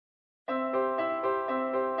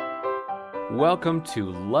Welcome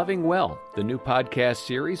to Loving Well, the new podcast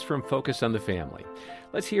series from Focus on the Family.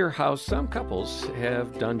 Let's hear how some couples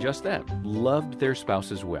have done just that, loved their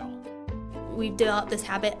spouses well. We've developed this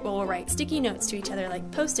habit where we'll write sticky notes to each other,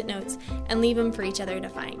 like Post-it notes, and leave them for each other to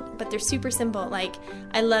find. But they're super simple, like,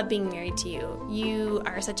 I love being married to you. You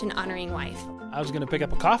are such an honoring wife. I was going to pick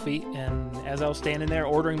up a coffee, and as I was standing there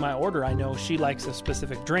ordering my order, I know she likes a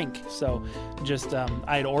specific drink. So just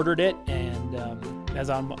I had ordered it, and as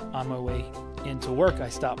I'm on my way into work, I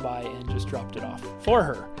stopped by and just dropped it off for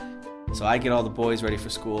her. So I get all the boys ready for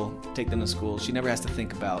school, take them to school. She never has to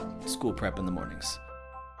think about school prep in the mornings.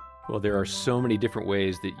 Well, there are so many different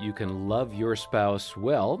ways that you can love your spouse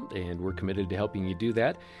well, and we're committed to helping you do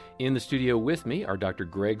that. In the studio with me are Dr.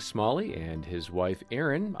 Greg Smalley and his wife,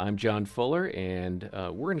 Erin. I'm John Fuller, and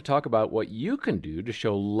we're going to talk about what you can do to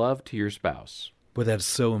show love to your spouse. But that's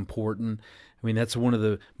so important. I mean, that's one of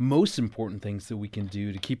the most important things that we can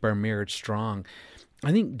do to keep our marriage strong.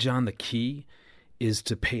 I think, John, the key is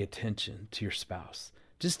to pay attention to your spouse.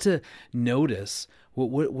 Just to notice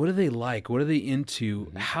what do they like? What are they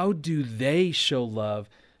into? How do they show love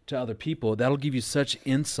to other people? That'll give you such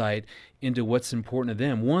insight into what's important to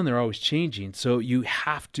them. One, they're always changing, so you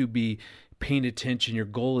have to be paying attention. Your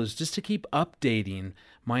goal is just to keep updating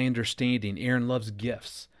my understanding. Erin loves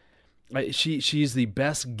gifts. She's the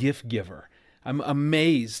best gift giver. I'm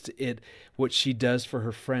amazed at what she does for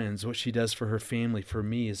her friends, what she does for her family, for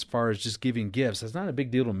me, as far as just giving gifts. It's not a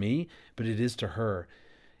big deal to me, but it is to her.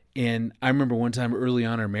 And I remember one time early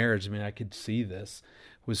on in our marriage, I could see this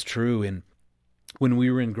was true. And when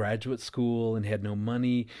we were in graduate school and had no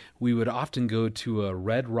money, we would often go to a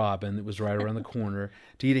Red Robin that was right around the corner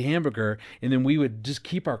to eat a hamburger. And then we would just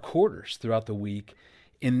keep our quarters throughout the week.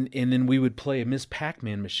 And then we would play a Miss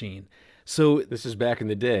Pac-Man machine. So this is back in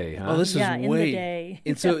the day, huh? Oh, this is way. In the day.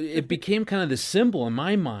 And so it became kind of the symbol in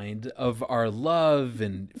my mind of our love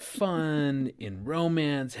and fun and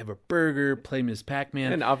romance, have a burger, play Miss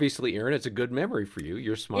Pac-Man. And obviously, Erin, it's a good memory for you.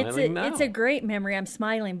 You're smiling now. It's a great memory. I'm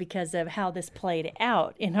smiling because of how this played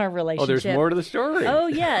out in our relationship. Oh, there's more to the story. Oh,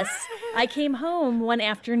 yes. I came home one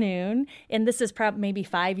afternoon, and this is probably maybe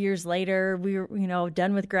 5 years later. We were,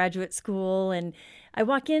 done with graduate school, and I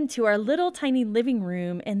walk into our little tiny living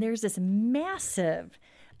room, and there's this massive,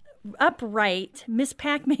 upright Miss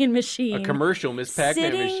Pac-Man machine. A commercial Miss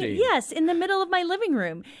Pac-Man machine. Yes, in the middle of my living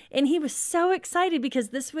room. And he was so excited because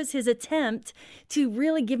this was his attempt to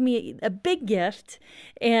really give me a big gift,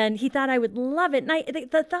 and he thought I would love it.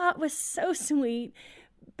 And the thought was so sweet.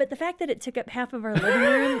 But the fact that it took up half of our living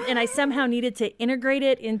room and I somehow needed to integrate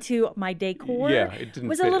it into my decor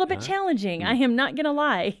was a little bit challenging. I am not going to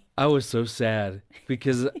lie. I was so sad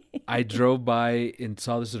because I drove by and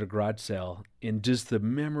saw this at a garage sale, and just the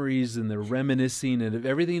memories and the reminiscing and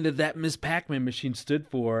everything that Miss Pac-Man machine stood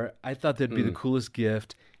for, I thought that'd be the coolest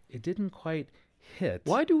gift. It didn't quite hit.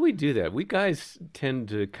 Why do we do that? We guys tend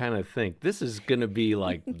to kind of think this is going to be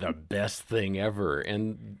like the best thing ever,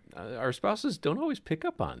 and our spouses don't always pick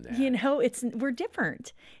up on that. We're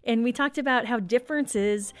different, and we talked about how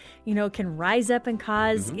differences, can rise up and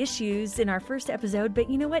cause issues in our first episode. But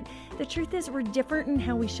you know what? The truth is, we're different in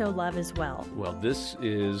how we show love as well. Well, this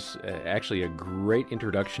is actually a great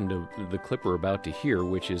introduction to the clip we're about to hear,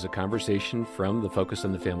 which is a conversation from the Focus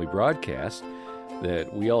on the Family broadcast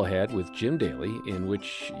that we all had with Jim Daly, in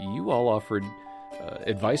which you all offered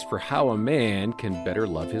advice for how a man can better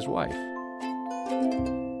love his wife.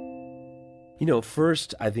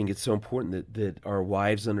 First, I think it's so important that our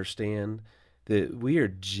wives understand that we are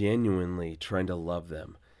genuinely trying to love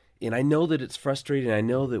them. And I know that it's frustrating. I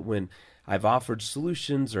know that when I've offered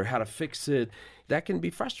solutions or how to fix it, that can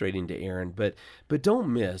be frustrating to Erin. But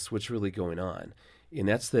don't miss what's really going on. And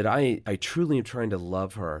that's that I truly am trying to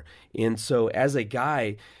love her. And so as a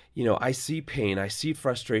guy, I see pain, I see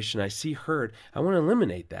frustration, I see hurt. I want to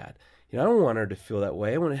eliminate that. I don't want her to feel that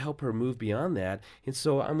way. I want to help her move beyond that. And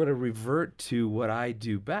so I'm going to revert to what I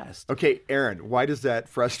do best. Okay, Erin, why does that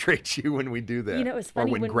frustrate you when we do that? It's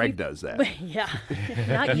funny or when Greg does that. Yeah,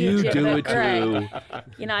 not you, Jim, do but it Greg.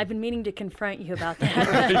 too. I've been meaning to confront you about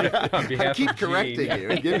that. I keep correcting you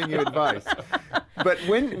and giving you advice. But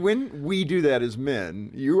when we do that as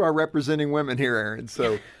men, you are representing women here, Erin.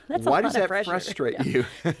 So why does that frustrate you?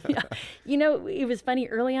 Yeah. It was funny.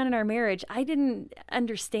 Early on in our marriage, I didn't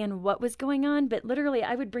understand what was going on, but literally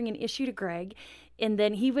I would bring an issue to Greg, and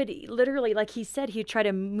then he would literally, like he said, he'd try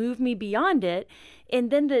to move me beyond it, and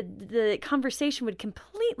then the conversation would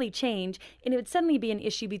completely change, and it would suddenly be an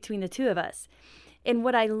issue between the two of us. And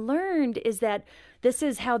what I learned is that this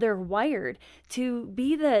is how they're wired, to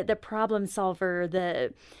be the problem solver,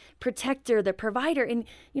 the protector, the provider. And,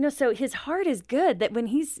 so his heart is good, that when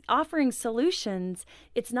he's offering solutions,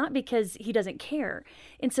 it's not because he doesn't care.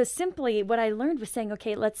 And so simply what I learned was saying,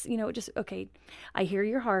 okay, let's, I hear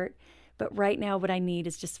your heart. But right now, what I need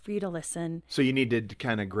is just for you to listen. So you need to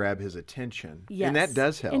kind of grab his attention. Yes. And that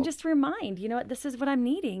does help. And just remind, this is what I'm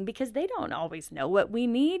needing, because they don't always know what we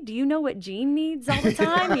need. Do you know what Gene needs all the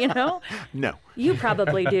time, No. You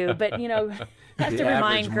probably do, but, have to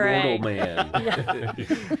remind Greg. Man.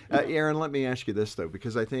 Aaron, let me ask you this, though,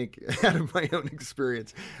 because I think, out of my own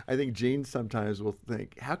experience, I think Gene sometimes will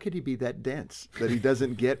think, how could he be that dense that he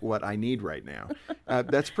doesn't get what I need right now?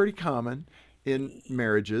 That's pretty common in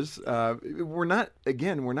marriages. We're not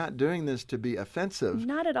doing this to be offensive.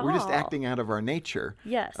 Not at all. We're just acting out of our nature.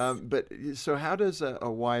 Yes. But so how does a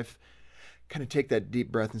wife kind of take that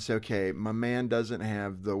deep breath and say, okay, my man doesn't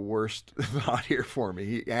have the worst thought here for me.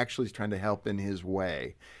 He actually is trying to help in his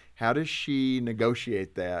way. How does she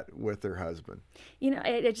negotiate that with her husband?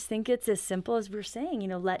 I just think it's as simple as we're saying,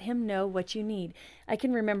 let him know what you need. I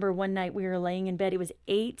can remember one night we were laying in bed. It was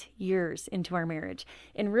 8 years into our marriage.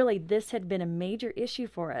 And really, this had been a major issue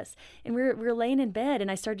for us. And we were laying in bed,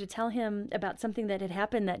 and I started to tell him about something that had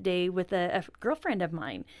happened that day with a girlfriend of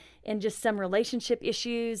mine, and just some relationship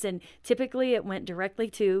issues. And typically it went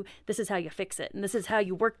directly to, this is how you fix it, and this is how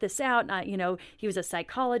you work this out. And he was a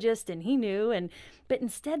psychologist, and he knew. But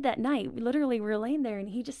instead that night, we literally were laying there, and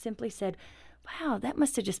he just simply said, wow, that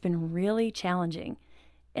must have just been really challenging.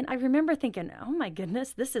 And I remember thinking, oh my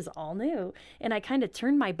goodness, this is all new. And I kind of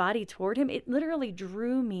turned my body toward him. It literally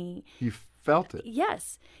drew me. You felt it.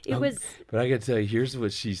 Yes, it was. But I got to tell you, here's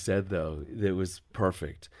what she said, though, that was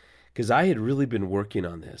perfect. Because I had really been working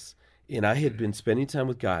on this. And I had been spending time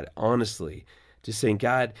with God, honestly, just saying,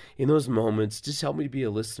 God, in those moments, just help me to be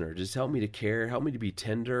a listener. Just help me to care. Help me to be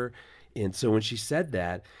tender. And so when she said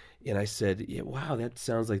that, and I said, yeah, wow, that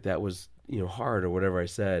sounds like that was, hard, or whatever I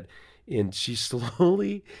said. And she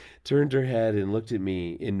slowly turned her head and looked at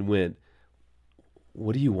me and went,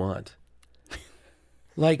 what do you want?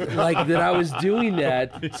 Like that I was doing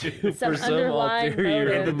that for some ulterior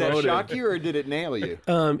motive. Did that shock you, or did it nail you?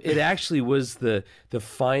 It actually was the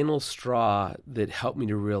final straw that helped me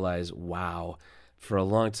to realize, wow, for a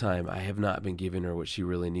long time I have not been giving her what she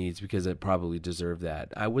really needs, because I probably deserved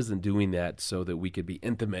that. I wasn't doing that so that we could be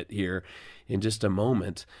intimate here in just a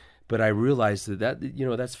moment. But I realized that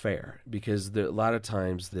that's fair, because there are a lot of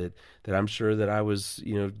times that I'm sure that I was,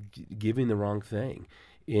 giving the wrong thing.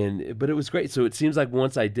 But it was great. So it seems like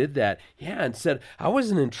once I did that, and said I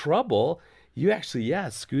wasn't in trouble, you actually,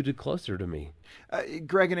 scooted closer to me.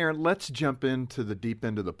 Greg and Aaron, let's jump into the deep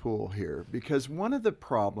end of the pool here, because one of the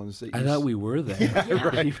problems that I thought we were there. Yeah,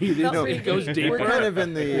 right. It goes deeper. We're kind of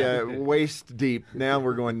in the waist deep. Now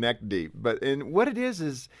we're going neck deep. And what it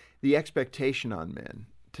is the expectation on men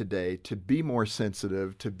today to be more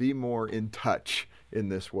sensitive, to be more in touch in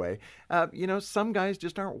this way. Some guys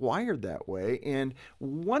just aren't wired that way. And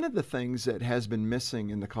one of the things that has been missing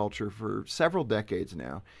in the culture for several decades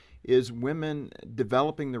now is women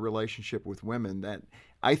developing the relationship with women that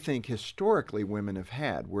I think historically women have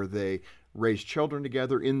had, where they raised children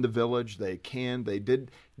together in the village. They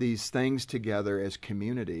did these things together as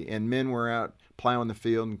community, and men were out plowing the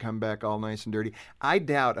field and come back all nice and dirty. I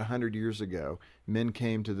doubt 100 years ago men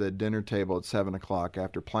came to the dinner table at 7 o'clock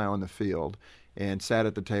after plowing the field and sat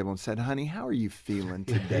at the table and said, honey, how are you feeling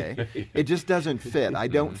today? It just doesn't fit. I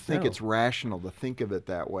don't think it's rational to think of it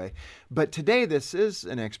that way. But today this is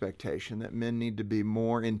an expectation that men need to be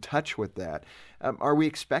more in touch with that. Are we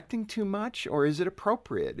expecting too much, or is it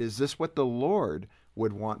appropriate? Is this what the Lord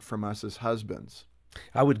would want from us as husbands?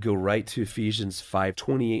 I would go right to Ephesians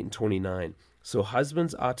 5:28 and 29. So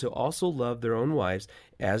husbands ought to also love their own wives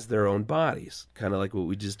as their own bodies, kind of like what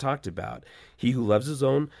we just talked about. He who loves his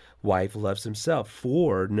own wife loves himself,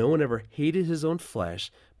 for no one ever hated his own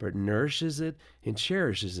flesh, but nourishes it and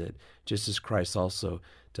cherishes it, just as Christ also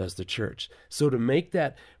does the church. So to make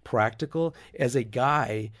that practical, as a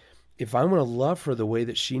guy, if I want to love her the way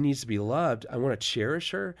that she needs to be loved, I want to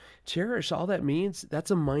cherish her. Cherish, all that means, that's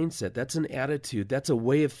a mindset, that's an attitude, that's a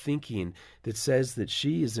way of thinking that says that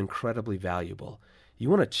she is incredibly valuable. You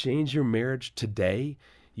want to change your marriage today?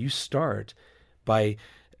 You start by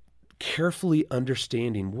carefully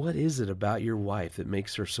understanding, what is it about your wife that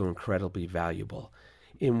makes her so incredibly valuable?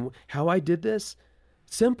 And how I did this?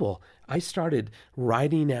 Simple. I started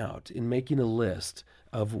writing out and making a list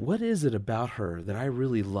of what is it about her that I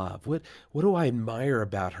really love? What do I admire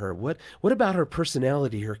about her? What about her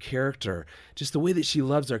personality, her character, just the way that she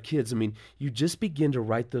loves our kids? I mean, you just begin to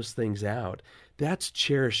write those things out That's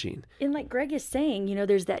cherishing. And like Greg is saying,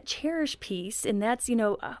 there's that cherish piece, and that's,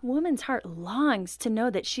 a woman's heart longs to know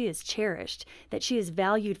that she is cherished, that she is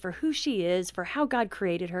valued for who she is, for how God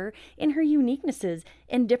created her, in her uniquenesses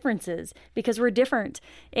and differences, because we're different.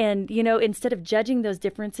 And, instead of judging those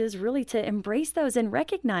differences, really to embrace those and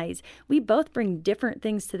recognize we both bring different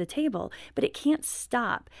things to the table, but it can't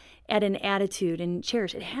stop at an attitude and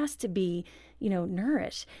cherish. It has to be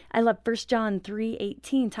nourish. I love 1 John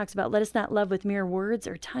 3:18 talks about, let us not love with mere words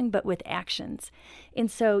or tongue, but with actions.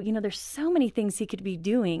 And so, there's so many things he could be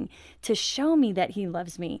doing to show me that he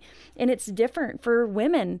loves me. And it's different for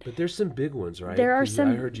women. But there's some big ones, right? There are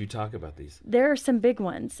some. I heard you talk about these. There are some big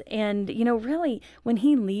ones. And, really, when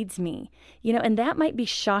he leads me, and that might be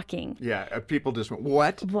shocking. Yeah, people just went,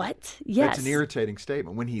 what? What? Yes. That's an irritating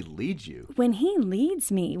statement. When he leads you. When he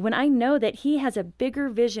leads me, when I know that he has a bigger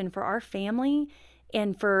vision for our family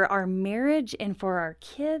and for our marriage and for our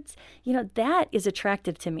kids, that is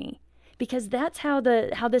attractive to me, because that's how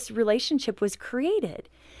this relationship was created.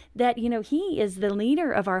 That, he is the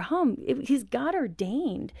leader of our home. He's God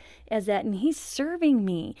ordained as that, and he's serving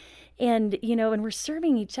me, and, and we're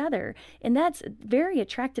serving each other. And that's very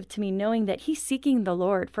attractive to me, knowing that he's seeking the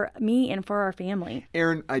Lord for me and for our family.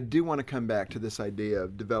 Aaron, I do want to come back to this idea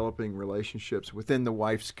of developing relationships within the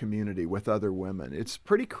wife's community with other women. It's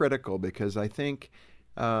pretty critical, because I think,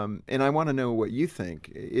 and I want to know what you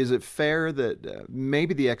think, is it fair that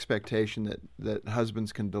maybe the expectation that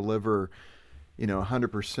husbands can deliver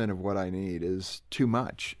 100% of what I need is too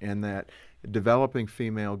much, and that developing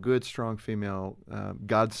good, strong female,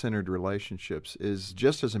 God-centered relationships is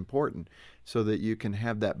just as important, so that you can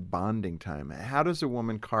have that bonding time? How does a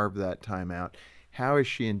woman carve that time out? How is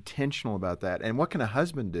she intentional about that? And what can a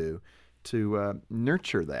husband do to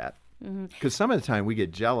nurture that? Because some of the time we get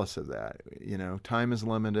jealous of that. Time is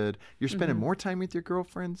limited. You're spending more time with your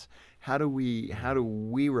girlfriends. How do we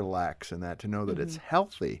relax in that, to know that it's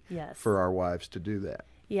healthy for our wives to do that?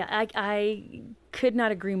 Yeah, I could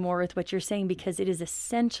not agree more with what you're saying, because it is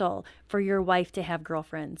essential for your wife to have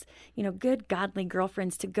girlfriends, good, godly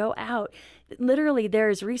girlfriends, to go out. Literally,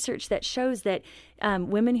 there's research that shows that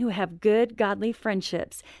women who have good, godly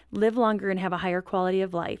friendships live longer and have a higher quality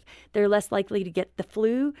of life. They're less likely to get the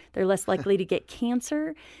flu. They're less likely to get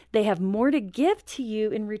cancer. They have more to give to you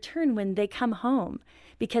in return when they come home,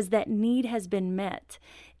 because that need has been met.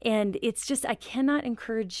 And it's just, I cannot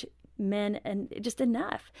encourage men and just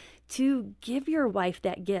enough to give your wife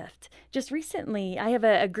that gift. Just recently, I have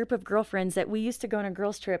a group of girlfriends that we used to go on a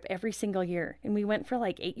girls' trip every single year, and we went for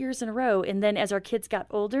like 8 years in a row. And then as our kids got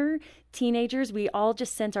older, teenagers, we all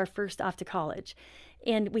just sent our first off to college.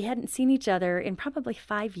 And we hadn't seen each other in probably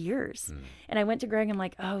 5 years. And I went to Greg, and I'm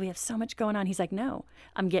like, oh, we have so much going on. He's like, no,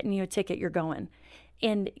 I'm getting you a ticket. You're going.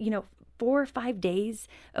 And, 4 or 5 days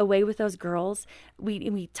away with those girls,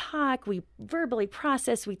 we talk, we verbally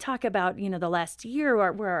process, we talk about, the last year,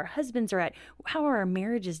 where our husbands are at, how are our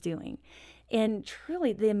marriages doing. And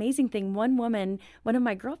truly, the amazing thing, one of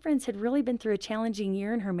my girlfriends had really been through a challenging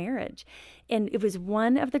year in her marriage. And it was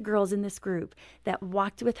one of the girls in this group that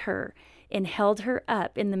walked with her and held her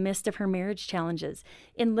up in the midst of her marriage challenges.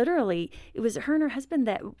 And literally, it was her and her husband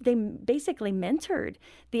that they basically mentored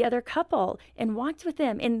the other couple and walked with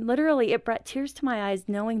them. And literally, it brought tears to my eyes,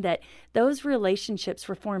 knowing that those relationships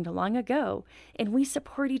were formed long ago, and we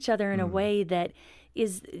support each other in a way that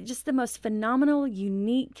is just the most phenomenal,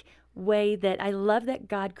 unique way that I love that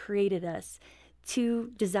God created us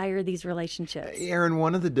to desire these relationships. Aaron,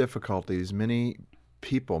 one of the difficulties, many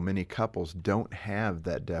couples don't have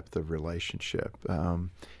that depth of relationship.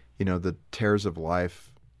 The tears of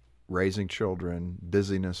life, raising children,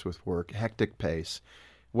 busyness with work, hectic pace,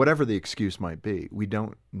 whatever the excuse might be, we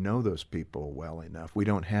don't know those people well enough. We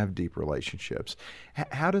don't have deep relationships.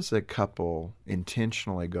 How does a couple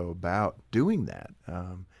intentionally go about doing that?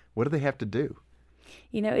 What do they have to do?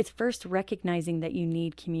 It's first recognizing that you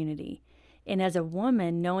need community. And as a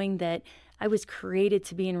woman, knowing that I was created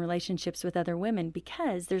to be in relationships with other women,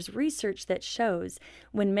 because there's research that shows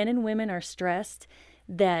when men and women are stressed,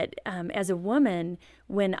 that as a woman,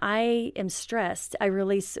 when I am stressed,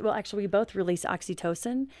 we both release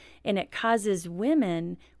oxytocin, and it causes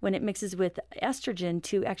women, when it mixes with estrogen,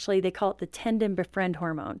 to actually, they call it the tend and befriend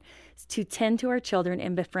hormone, to tend to our children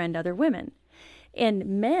and befriend other women. And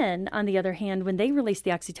men, on the other hand, when they release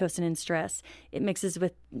the oxytocin in stress, it mixes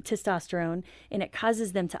with testosterone, and it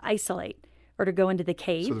causes them to isolate or to go into the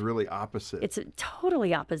cave. So they're really opposite. It's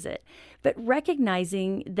totally opposite. But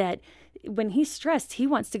recognizing that when he's stressed, he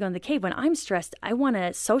wants to go in the cave. When I'm stressed, I want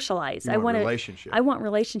to socialize. I want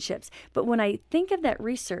relationships. But when I think of that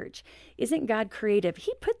research, isn't God creative?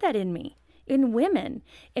 He put that in me. in women.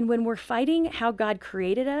 And when we're fighting how God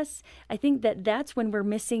created us, I think that that's when we're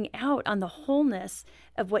missing out on the wholeness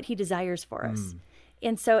of what he desires for us.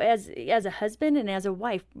 And so as a husband and as a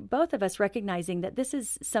wife, both of us recognizing that this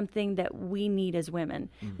is something that we need as women.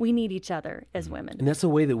 We need each other as women. And that's a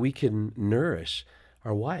way that we can nourish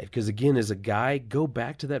our wife. Because again, as a guy, go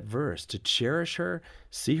back to that verse, to cherish her,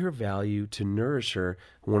 see her value, to nourish her.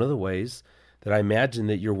 One of the ways that I imagine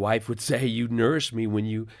that your wife would say, you nourish me when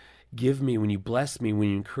you give me, when you bless me, when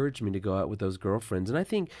you encourage me to go out with those girlfriends. And I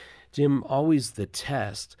think, Jim, always the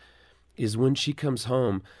test is when she comes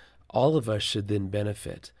home, all of us should then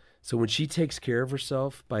benefit. So when she takes care of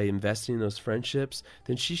herself by investing in those friendships,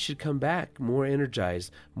 then she should come back more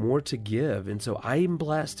energized, more to give. And so I am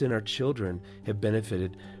blessed, and our children have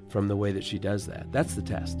benefited from the way that she does that. That's the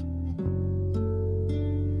test.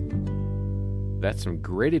 That's some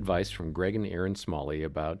great advice from Greg and Erin Smalley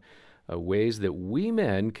about ways that we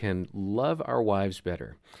men can love our wives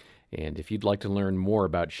better. And if you'd like to learn more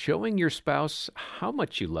about showing your spouse how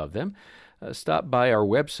much you love them, stop by our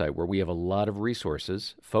website where we have a lot of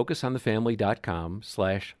resources,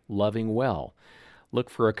 focusonthefamily.com/lovingwell. Look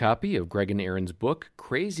for a copy of Greg and Erin's book,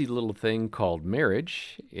 Crazy Little Thing Called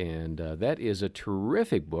Marriage, and that is a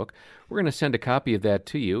terrific book. We're going to send a copy of that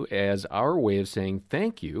to you as our way of saying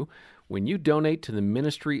thank you when you donate to the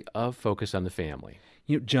ministry of Focus on the Family.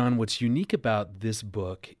 You know, John, what's unique about this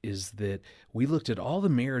book is that we looked at all the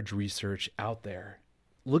marriage research out there,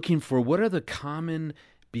 looking for what are the common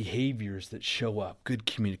behaviors that show up: good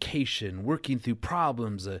communication, working through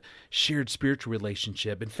problems, a shared spiritual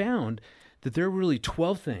relationship, and found that there are really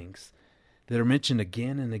 12 things that are mentioned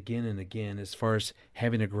again and again and again as far as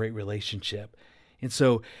having a great relationship. And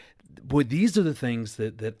so, boy, these are the things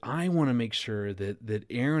that I want to make sure that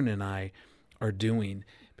Erin and I are doing,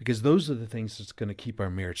 because those are the things that's going to keep our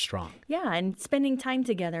marriage strong. Yeah, and spending time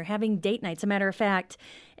together, having date nights. As a matter of fact,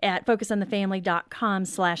 at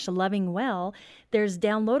focusonthefamily.com/lovingwell, there's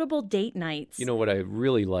downloadable date nights. You know, what I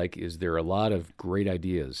really like is there are a lot of great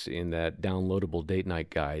ideas in that downloadable date night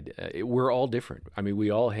guide. We're all different. I mean, we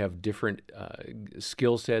all have different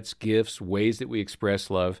skill sets, gifts, ways that we express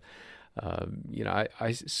love.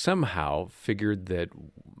 I somehow figured that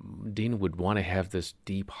Dina would want to have this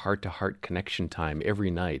deep heart-to-heart connection time every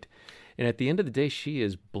night. And at the end of the day, she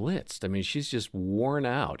is blitzed. I mean, she's just worn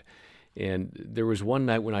out. And there was one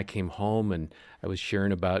night when I came home and I was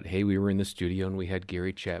sharing about, hey, we were in the studio and we had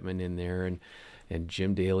Gary Chapman in there, and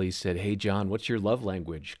Jim Daly said, hey, John, what's your love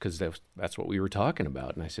language? Because that's what we were talking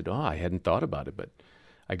about. And I said, I hadn't thought about it, but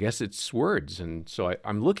I guess it's words. And so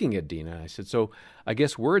I'm looking at Dina. And I said, so I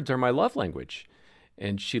guess words are my love language.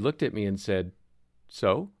 And she looked at me and said,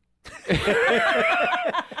 so?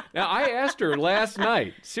 Now, I asked her last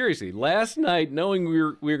night, seriously, knowing we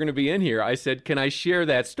were going to be in here, I said, can I share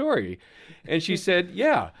that story? And she said,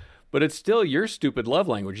 yeah, but it's still your stupid love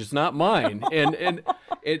language. It's not mine. And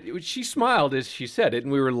she smiled as she said it,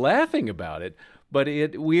 and we were laughing about it. But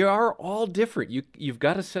we are all different. You've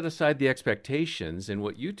got to set aside the expectations, and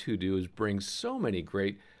what you two do is bring so many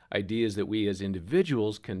great ideas that we as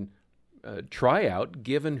individuals can try out,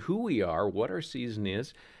 given who we are, what our season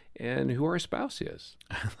is, and who our spouse is.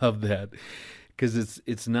 I love that, because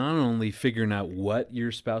it's not only figuring out what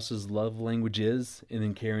your spouse's love language is and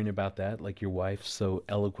then caring about that, like your wife so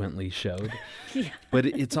eloquently showed, but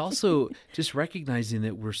it's also just recognizing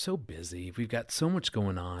that we're so busy, we've got so much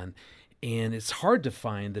going on, and it's hard to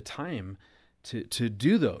find the time to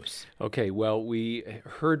do those. Okay, well, we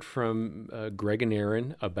heard from Greg and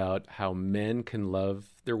Erin about how men can love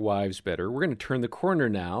their wives better. We're going to turn the corner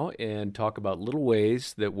now and talk about little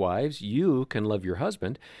ways that wives, you can love your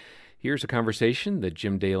husband. Here's a conversation that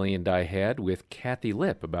Jim Daly and I had with Kathy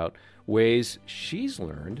Lipp about ways she's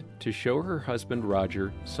learned to show her husband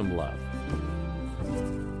Roger some love.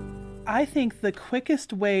 I think the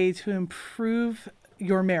quickest way to improve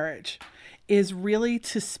your marriage is really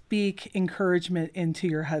to speak encouragement into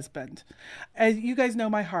your husband. As you guys know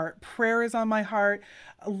my heart, prayer is on my heart,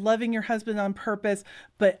 loving your husband on purpose.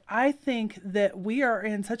 But I think that we are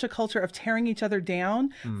in such a culture of tearing each other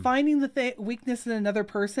down, finding the weakness in another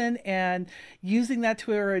person and using that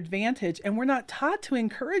to our advantage. And we're not taught to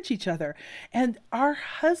encourage each other. And our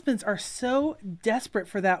husbands are so desperate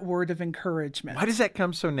for that word of encouragement. Why does that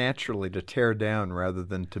come so naturally, to tear down rather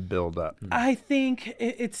than to build up? I think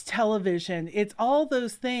it's television. It's all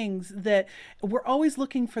those things that we're always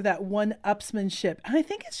looking for, that one-upsmanship. And I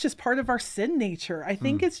think it's just part of our sin nature. I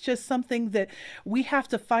think it's just something that we have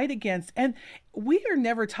to fight against. And we are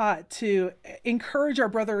never taught to encourage our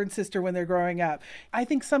brother and sister when they're growing up. I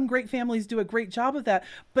think some great families do a great job of that.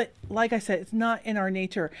 But like I said, it's not in our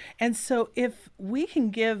nature. And so if we can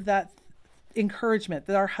give that encouragement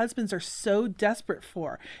that our husbands are so desperate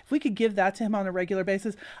for, if we could give that to him on a regular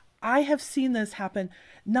basis. I have seen this happen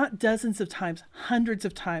not dozens of times, hundreds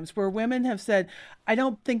of times, where women have said, I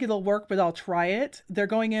don't think it'll work, but I'll try it. They're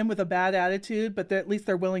going in with a bad attitude, but at least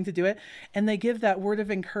they're willing to do it. And they give that word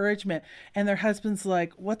of encouragement. And their husband's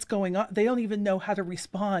like, what's going on? They don't even know how to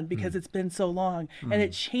respond because it's been so long. And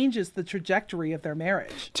it changes the trajectory of their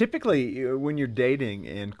marriage. Typically, when you're dating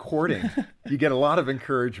and courting, you get a lot of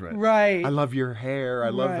encouragement. Right. I love your hair. I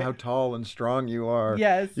love how tall and strong you are.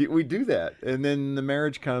 Yes. We do that. And then the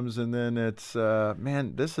marriage comes, and then it's,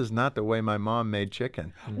 man, this is not the way my mom made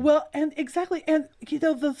chicken. Well, and exactly. And,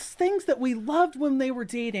 the things that we loved when they were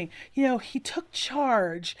dating, he took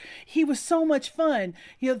charge. He was so much fun.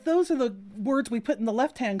 Those are the words we put in the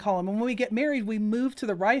left-hand column. And when we get married, we move to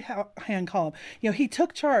the right-hand column. He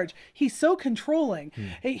took charge. He's so controlling.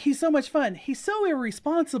 He's so much fun. He's so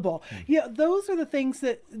irresponsible. Those are the things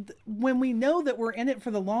that when we know that we're in it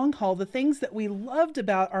for the long haul, the things that we loved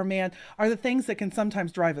about our man are the things that can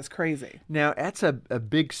sometimes drive us crazy. Now, that's a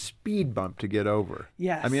big speed bump to get over.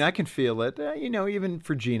 Yes. I mean, I can feel it. Even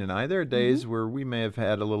for Jean and I, there are days where we may have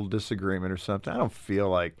had a little disagreement or something. I don't feel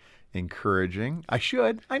like encouraging. I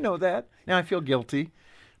should. I know that. Now I feel guilty.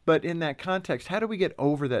 But in that context, how do we get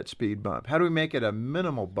over that speed bump? How do we make it a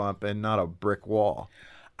minimal bump and not a brick wall?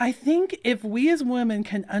 I think if we as women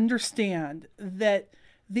can understand that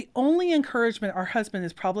the only encouragement our husband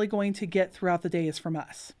is probably going to get throughout the day is from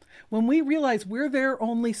us. When we realize we're their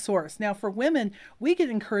only source. Now, for women, we get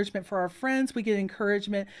encouragement for our friends. We get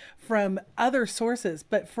encouragement from other sources.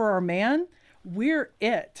 But for our man, we're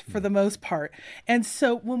it for the most part. And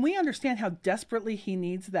so when we understand how desperately he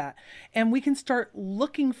needs that, and we can start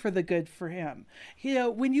looking for the good for him.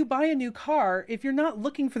 When you buy a new car, if you're not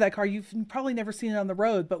looking for that car, you've probably never seen it on the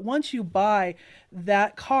road. But once you buy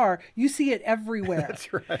that car, you see it everywhere.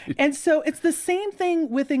 That's right. And so it's the same thing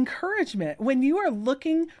with encouragement. When you are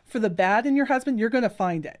looking for the bad in your husband, you're going to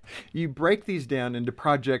find it. You break these down into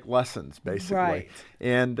project lessons, basically. Right.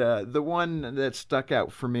 And the one that stuck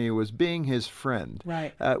out for me was being his friend.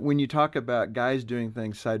 Right. When you talk about guys doing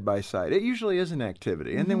things side by side, it usually is an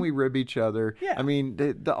activity. And then we rib each other. Yeah. I mean,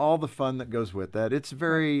 all the fun that goes with that. It's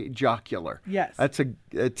very jocular. Yes. That's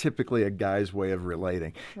typically a guy's way of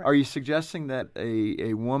relating. Right. Are you suggesting that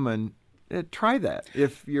a woman try that?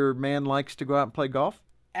 If your man likes to go out and play golf,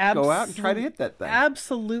 go out and try to hit that thing.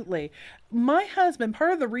 Absolutely. My husband,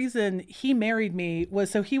 part of the reason he married me was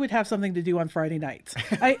so he would have something to do on Friday nights.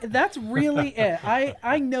 That's really it.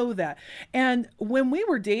 I know that. And when we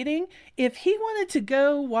were dating, if he wanted to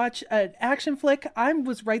go watch an action flick, I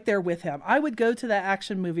was right there with him. I would go to that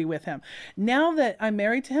action movie with him. Now that I'm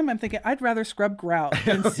married to him, I'm thinking I'd rather scrub grout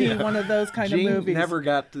than see one of those kind Jean of movies. never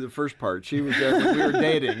got to the first part. She was there when we were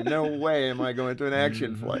dating. No way am I going to an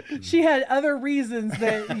action flick. She had other reasons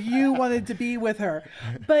that you wanted to be with her.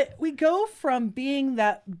 But we go from being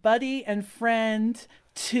that buddy and friend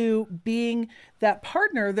to being that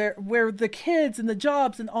partner there where the kids and the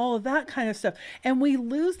jobs and all of that kind of stuff. And we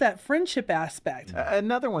lose that friendship aspect.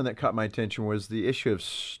 Another one that caught my attention was the issue of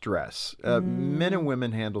stress. Men and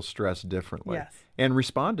women handle stress differently. Yes. And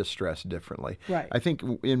respond to stress differently. Right. I think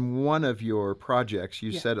in one of your projects,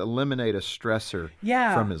 you said eliminate a stressor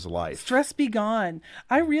from his life. Stress be gone.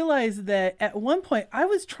 I realized that at one point I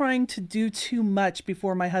was trying to do too much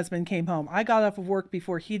before my husband came home. I got off of work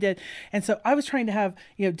before he did. And so I was trying to have,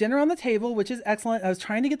 dinner on the table, which is excellent. I was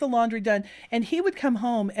trying to get the laundry done. And he would come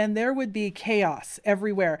home and there would be chaos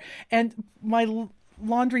everywhere. And my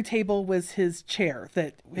laundry table was his chair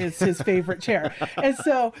that is his favorite chair. And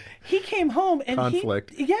so he came home and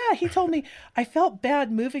conflict. He told me I felt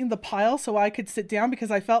bad moving the pile so I could sit down because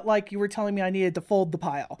I felt like you were telling me I needed to fold the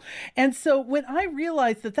pile. And so when I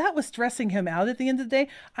realized that was stressing him out at the end of the day,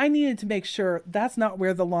 I needed to make sure that's not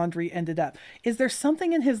where the laundry ended up. Is there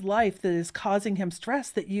something in his life that is causing him stress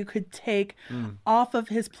that you could take off of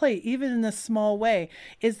his plate, even in a small way?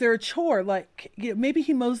 Is there a chore like maybe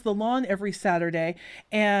he mows the lawn every Saturday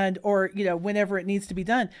or whenever it needs to be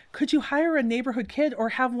done? Could you hire a neighborhood kid or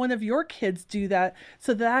have one of your kids do that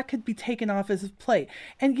so that could be taken off his plate?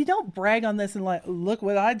 And you don't brag on this and like, look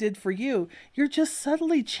what I did for you. You're just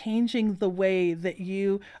subtly changing the way that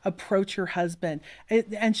you approach your husband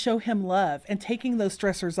and show him love, and taking those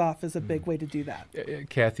stressors off is a big way to do that.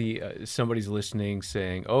 Kathy, somebody's listening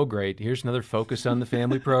saying, oh, great, here's another focus on the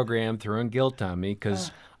family program, throwing guilt on me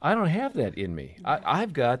because I don't have that in me.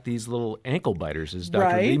 I've got these little ankle biters, as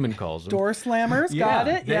Dr. Lehman calls them. Door slammers, got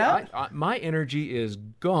it, yeah. My energy is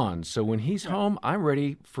gone. So when he's home, I'm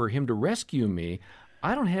ready for him to rescue me.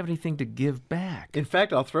 I don't have anything to give back. In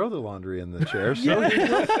fact, I'll throw the laundry in the chair so he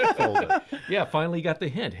will fold it. Yeah, finally got the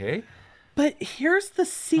hint, hey? But here's the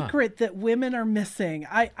secret that women are missing.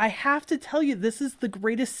 I have to tell you, this is the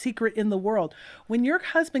greatest secret in the world. When your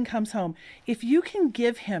husband comes home, if you can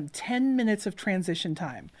give him 10 minutes of transition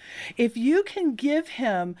time, if you can give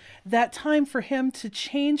him that time for him to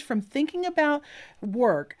change from thinking about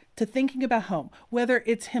work to thinking about home, whether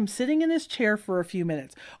it's him sitting in his chair for a few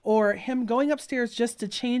minutes or him going upstairs just to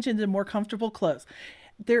change into more comfortable clothes.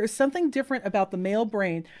 There is something different about the male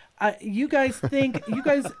brain.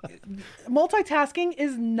 Multitasking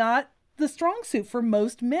is not the strong suit for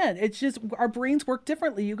most men. It's just our brains work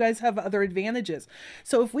differently. You guys have other advantages.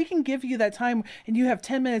 So if we can give you that time and you have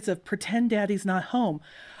 10 minutes of pretend daddy's not home,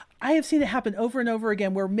 I have seen it happen over and over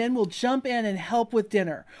again where men will jump in and help with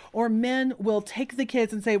dinner, or men will take the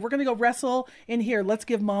kids and say, we're going to go wrestle in here. Let's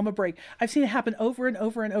give mom a break. I've seen it happen over and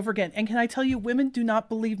over and over again. And can I tell you, women do not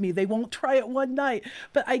believe me. They won't try it one night,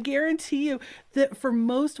 but I guarantee you that for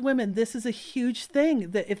most women, this is a huge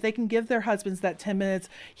thing, that if they can give their husbands that 10 minutes,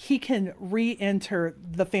 he can re-enter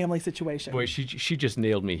the family situation. Boy, she just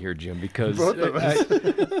nailed me here, Jim, because Both of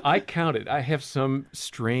us. I counted. I have some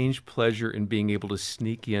strange pleasure in being able to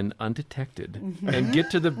sneak in undetected and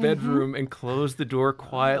get to the bedroom and close the door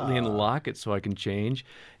quietly and lock it so I can change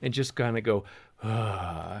and just kind of go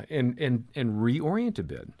and reorient a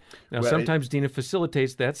bit. Now, sometimes Dina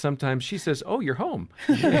facilitates that. Sometimes she says, "Oh, you're home,"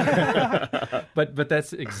 but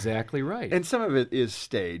that's exactly right. And some of it is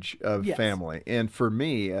stage of family. And for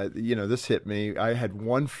me, this hit me. I had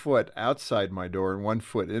 1 foot outside my door and 1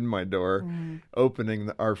 foot in my door, opening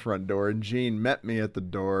our front door. And Jean met me at the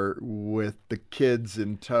door with the kids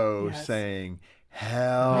in tow, saying,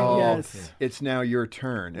 "Help, it's now your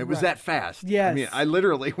turn." It was that fast. I mean, I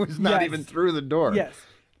literally was not even through the door.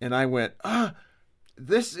 And I went,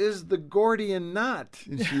 this is the Gordian knot.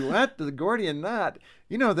 And she went, the Gordian knot,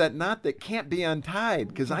 that knot that can't be untied,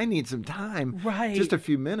 because I need some time, just a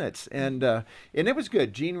few minutes. And it was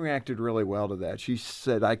good. Jean reacted really well to that. She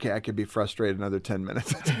said, I could be frustrated another 10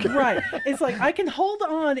 minutes. Right. It's like, I can hold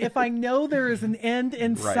on if I know there is an end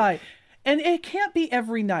in sight. And it can't be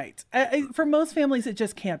every night. For most families, it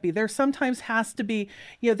just can't be. There sometimes has to be,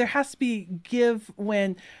 there has to be give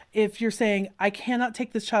when, if you're saying, I cannot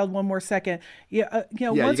take this child one more second. You got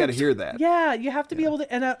to hear that. Yeah, you have to be able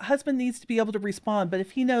to, and a husband needs to be able to respond. But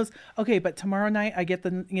if he knows, okay, but tomorrow night I get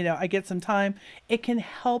I get some time, it can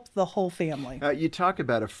help the whole family. You talk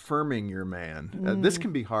about affirming your man. This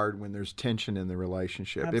can be hard when there's tension in the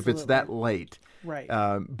relationship. Absolutely. If it's that late. Right.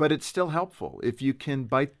 But it's still helpful. If you can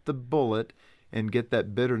bite the bullet and get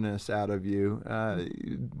that bitterness out of you,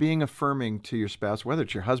 being affirming to your spouse, whether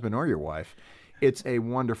it's your husband or your wife, it's a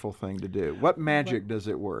wonderful thing to do. What magic does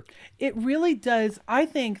it work? It really does. I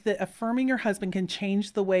think that affirming your husband can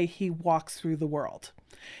change the way he walks through the world.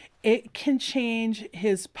 It can change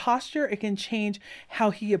his posture. It can change how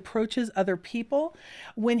he approaches other people.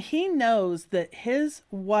 When he knows that his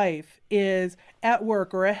wife is at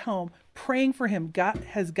work or at home praying for him,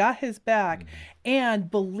 has got his back,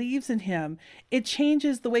 and believes in him, it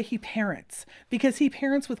changes the way he parents, because he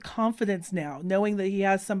parents with confidence now, knowing that he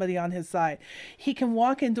has somebody on his side. He can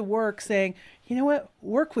walk into work saying, you know what,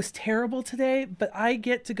 work was terrible today, but I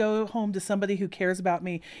get to go home to somebody who cares about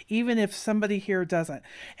me, even if somebody here doesn't.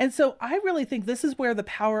 And so I really think this is where the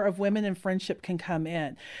power of women in friendship can come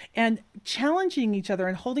in, and challenging each other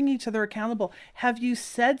and holding each other accountable. Have you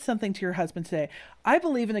said something to your husband today? I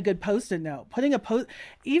believe in a good Post-it note. Putting a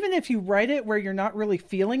even if you write it where you're not really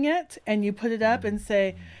feeling it, and you put it up and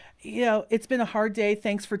say, it's been a hard day.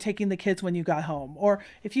 Thanks for taking the kids when you got home. Or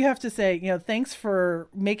if you have to say, thanks for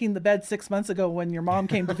making the bed 6 months ago when your mom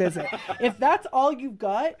came to visit. If that's all you've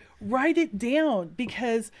got, write it down,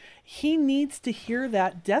 because he needs to hear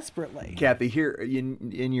that desperately. Kathy, here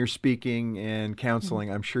in your speaking and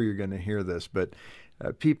counseling, I'm sure you're going to hear this, but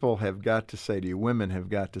people have got to say to you, women have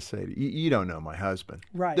got to say to you, you don't know my husband.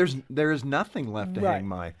 Right. There is nothing left to hang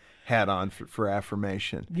my hat on for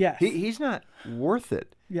affirmation. Yes. He's not worth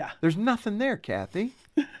it. Yeah. There's nothing there, Kathy.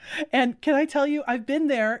 And can I tell you, I've been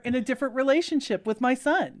there in a different relationship with my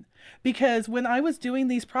son. Because when I was doing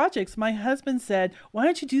these projects, my husband said, why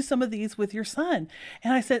don't you do some of these with your son?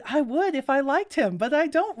 And I said, I would if I liked him, but I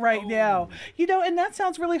don't right now. And that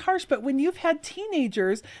sounds really harsh, but when you've had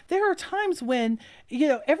teenagers, there are times when,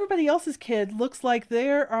 everybody else's kid looks like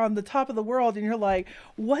they're on the top of the world, and you're like,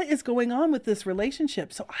 what is going on with this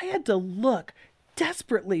relationship? So I had to look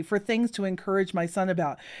desperately for things to encourage my son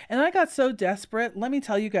about. And I got so desperate. Let me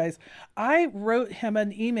tell you guys, I wrote him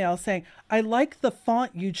an email saying, I like the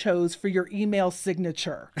font you chose for your email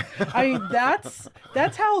signature. I mean, that's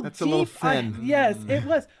how That's deep. a little thin. Yes, it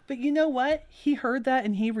was. But you know what? He heard that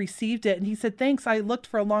and he received it. And he said, thanks. I looked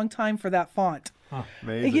for a long time for that font.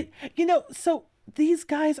 Amazing. So these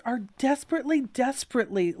guys are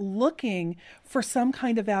desperately looking for some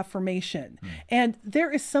kind of affirmation. And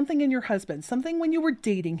there is something in your husband, something when you were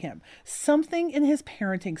dating him, something in his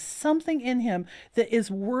parenting, something in him that is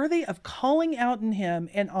worthy of calling out in him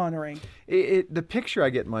and honoring. The picture I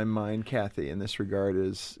get in my mind, Kathy, in this regard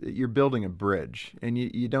is you're building a bridge, and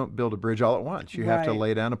you don't build a bridge all at once. You have to Right.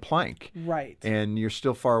 lay down a plank. Right. And you're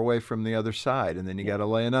still far away from the other side, and then you got to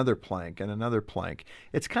lay another plank and another plank.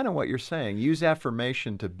 It's kind of what you're saying. Use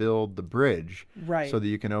affirmation to build the bridge Right. so that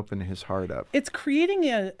you can open his heart up. It's creating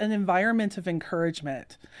an environment of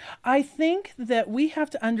encouragement. I think that we have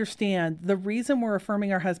to understand the reason we're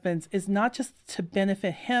affirming our husbands is not just to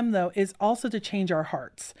benefit him, though, is also to change our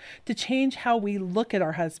hearts, to change how we look at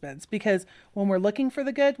our husbands. Because when we're looking for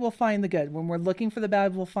the good, we'll find the good. When we're looking for the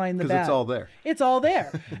bad, we'll find the bad. Because it's all there. It's all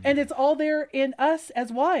there. And it's all there in us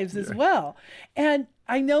as wives as well. And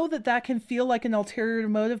I know that can feel like an ulterior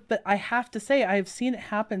motive, but I have to say, I've seen it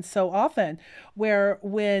happen so often where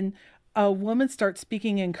when a woman starts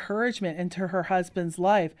speaking encouragement into her husband's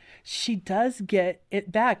life, she does get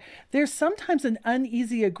it back. There's sometimes an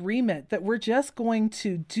uneasy agreement that we're just going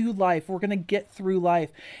to do life. We're going to get through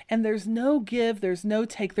life. And there's no give, there's no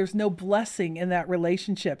take, there's no blessing in that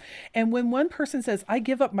relationship. And when one person says, I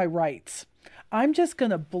give up my rights, I'm just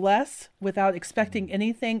going to bless without expecting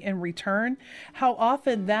anything in return, how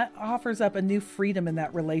often that offers up a new freedom in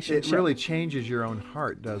that relationship. It really changes your own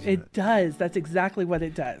heart, doesn't it? It does. That's exactly what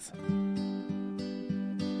it does.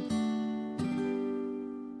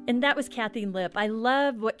 And that was Kathy Lipp. I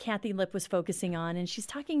love what Kathy Lipp was focusing on. And she's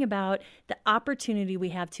talking about the opportunity we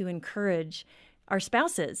have to encourage our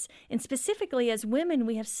spouses. And specifically as women,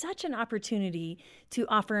 we have such an opportunity to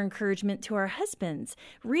offer encouragement to our husbands.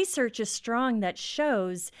 Research is strong that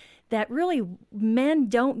shows that really men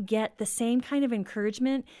don't get the same kind of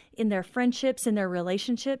encouragement in their friendships and their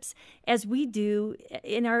relationships as we do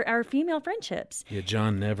in our female friendships. Yeah,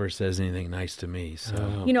 John never says anything nice to me.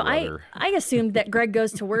 So I assumed that Greg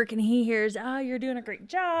goes to work and he hears, oh, you're doing a great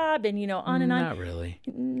job, and on and on. Not really.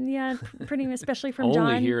 Yeah, pretty especially from Only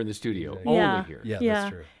John. here in the studio. Yeah. Only here. Yeah, Yeah.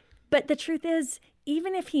 that's true. But the truth is,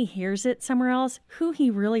 even if he hears it somewhere else, who he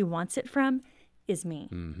really wants it from is me.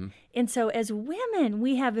 Mm-hmm. And so as women,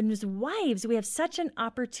 and as wives, we have such an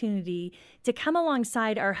opportunity to come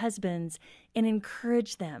alongside our husbands and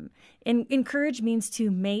encourage them. And encourage means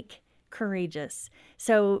to make courageous.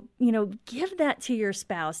 So, give that to your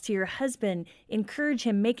spouse, to your husband, encourage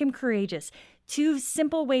him, make him courageous. 2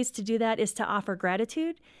 simple ways to do that is to offer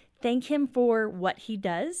gratitude, thank him for what he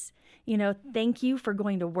does. Thank you for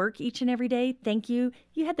going to work each and every day. Thank you.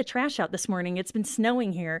 You had the trash out this morning. It's been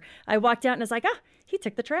snowing here. I walked out and I was like, he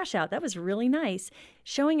took the trash out. That was really nice.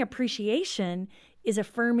 Showing appreciation is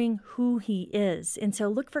affirming who he is. And so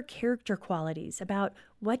look for character qualities about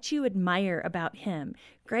what you admire about him.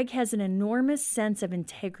 Greg has an enormous sense of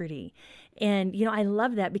integrity. And, I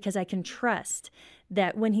love that because I can trust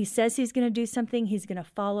that when he says he's going to do something, he's going to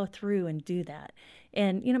follow through and do that.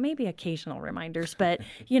 And, maybe occasional reminders, but,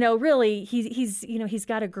 really he's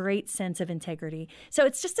got a great sense of integrity. So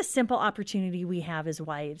it's just a simple opportunity we have as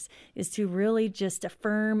wives is to really just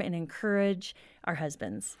affirm and encourage our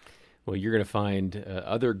husbands. Well, you're going to find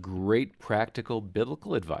other great practical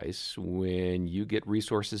biblical advice when you get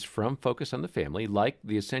resources from Focus on the Family, like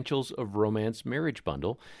the Essentials of Romance Marriage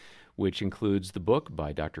Bundle, which includes the book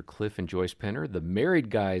by Dr. Cliff and Joyce Penner, The Married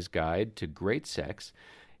Guy's Guide to Great Sex.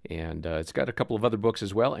 And it's got a couple of other books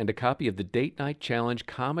as well, and a copy of the Date Night Challenge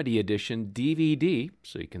Comedy Edition DVD,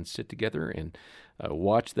 so you can sit together and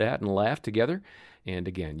watch that and laugh together. And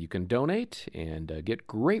again, you can donate and get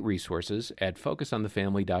great resources at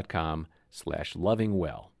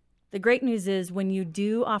focusonthefamily.com/lovingwell. The great news is when you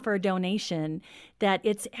do offer a donation, that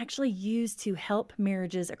it's actually used to help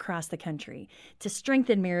marriages across the country, to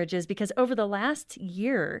strengthen marriages, because over the last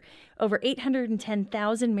year, over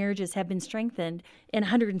 810,000 marriages have been strengthened and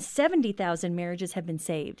 170,000 marriages have been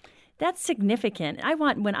saved. That's significant.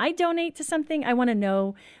 When I donate to something, I want to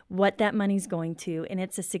know what that money's going to, and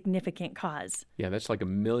it's a significant cause. Yeah, that's like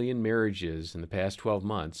 1 million marriages in the past 12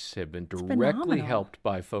 months have been directly phenomenal. helped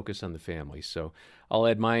by Focus on the Family. So I'll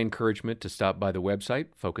add my encouragement to stop by the website,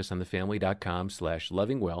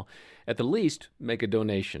 focusonthefamily.com/lovingwell. At the least, make a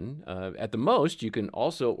donation. At the most, you can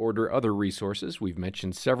also order other resources. We've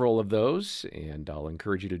mentioned several of those, and I'll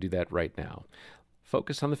encourage you to do that right now.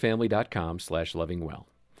 focusonthefamily.com/lovingwell.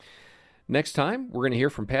 Next time, we're going to hear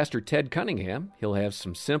from Pastor Ted Cunningham. He'll have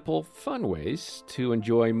some simple, fun ways to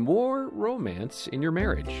enjoy more romance in your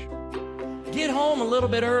marriage. Get home a little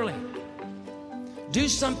bit early. Do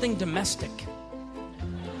something domestic.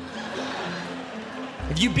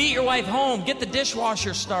 If you beat your wife home, get the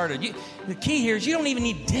dishwasher started. The key here is you don't even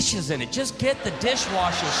need dishes in it. Just get the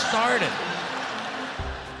dishwasher started.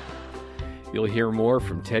 You'll hear more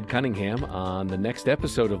from Ted Cunningham on the next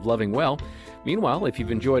episode of Loving Well. Meanwhile, if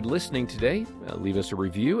you've enjoyed listening today, leave us a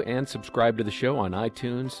review and subscribe to the show on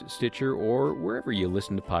iTunes, Stitcher, or wherever you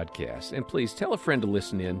listen to podcasts. And please tell a friend to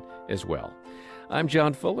listen in as well. I'm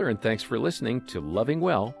John Fuller, and thanks for listening to Loving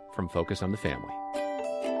Well from Focus on the Family.